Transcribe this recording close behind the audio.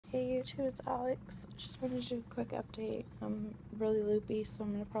YouTube, it's Alex. Just wanted to do a quick update. I'm really loopy, so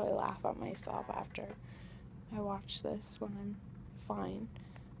I'm going to probably laugh at myself after I watch this when I'm fine.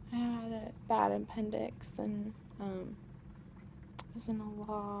 I had a bad appendix and was in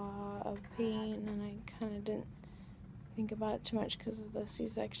a lot of pain, and I kind of didn't think about it too much because of the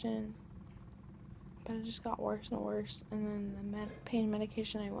C-section, but it just got worse and worse. And then the pain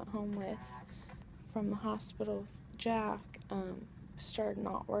medication I went home with from the hospital with Jack started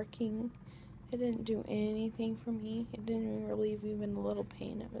not working. It didn't do anything for me. It didn't even relieve even a little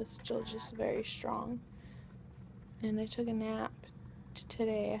pain. It was still just very strong. And I took a nap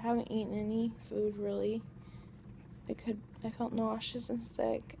today. I haven't eaten any food really. I felt nauseous and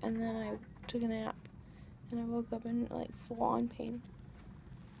sick, and then I took a nap and I woke up in like full on pain.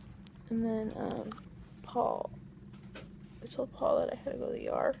 And then I told Paul that I had to go to the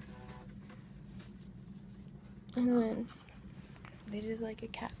ER. And then they did like a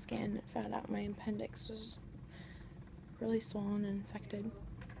CAT scan and found out my appendix was really swollen and infected.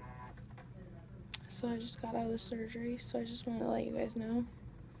 So I just got out of the surgery, so I just wanted to let you guys know.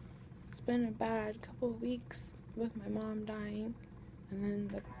 It's been a bad couple of weeks with my mom dying, and then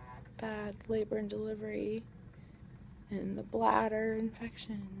the bad labor and delivery, and the bladder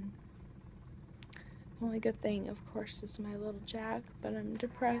infection. The only good thing, of course, is my little Jack, but I'm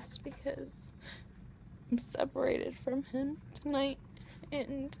depressed because I'm separated from him tonight,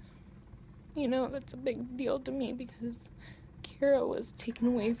 and you know, that's a big deal to me because Kira was taken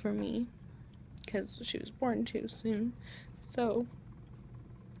away from me because she was born too soon. So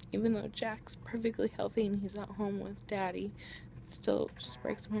even though Jack's perfectly healthy and he's at home with Daddy, it still just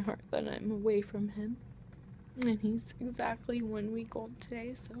breaks my heart that I'm away from him. And he's exactly 1 week old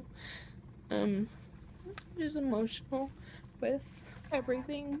today, so I'm just emotional with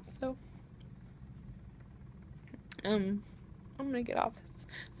everything. So I'm gonna get off this.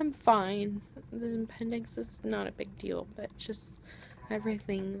 I'm fine. The appendix is not a big deal, but just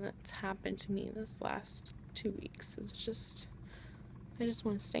everything that's happened to me this last 2 weeks is just, I just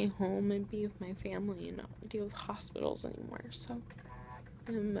want to stay home and be with my family and not deal with hospitals anymore. So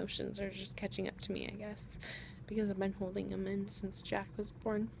my emotions are just catching up to me, I guess, because I've been holding him in since Jack was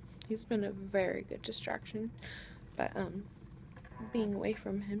born. He's been a very good distraction, but being away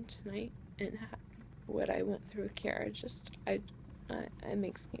from him tonight and what I went through with Kara, it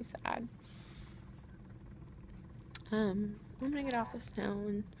makes me sad. I'm gonna get off this now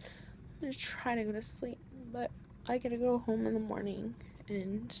and I'm gonna try to go to sleep, but I gotta go home in the morning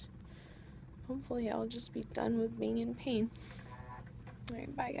and hopefully I'll just be done with being in pain.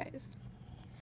 Alright, bye guys.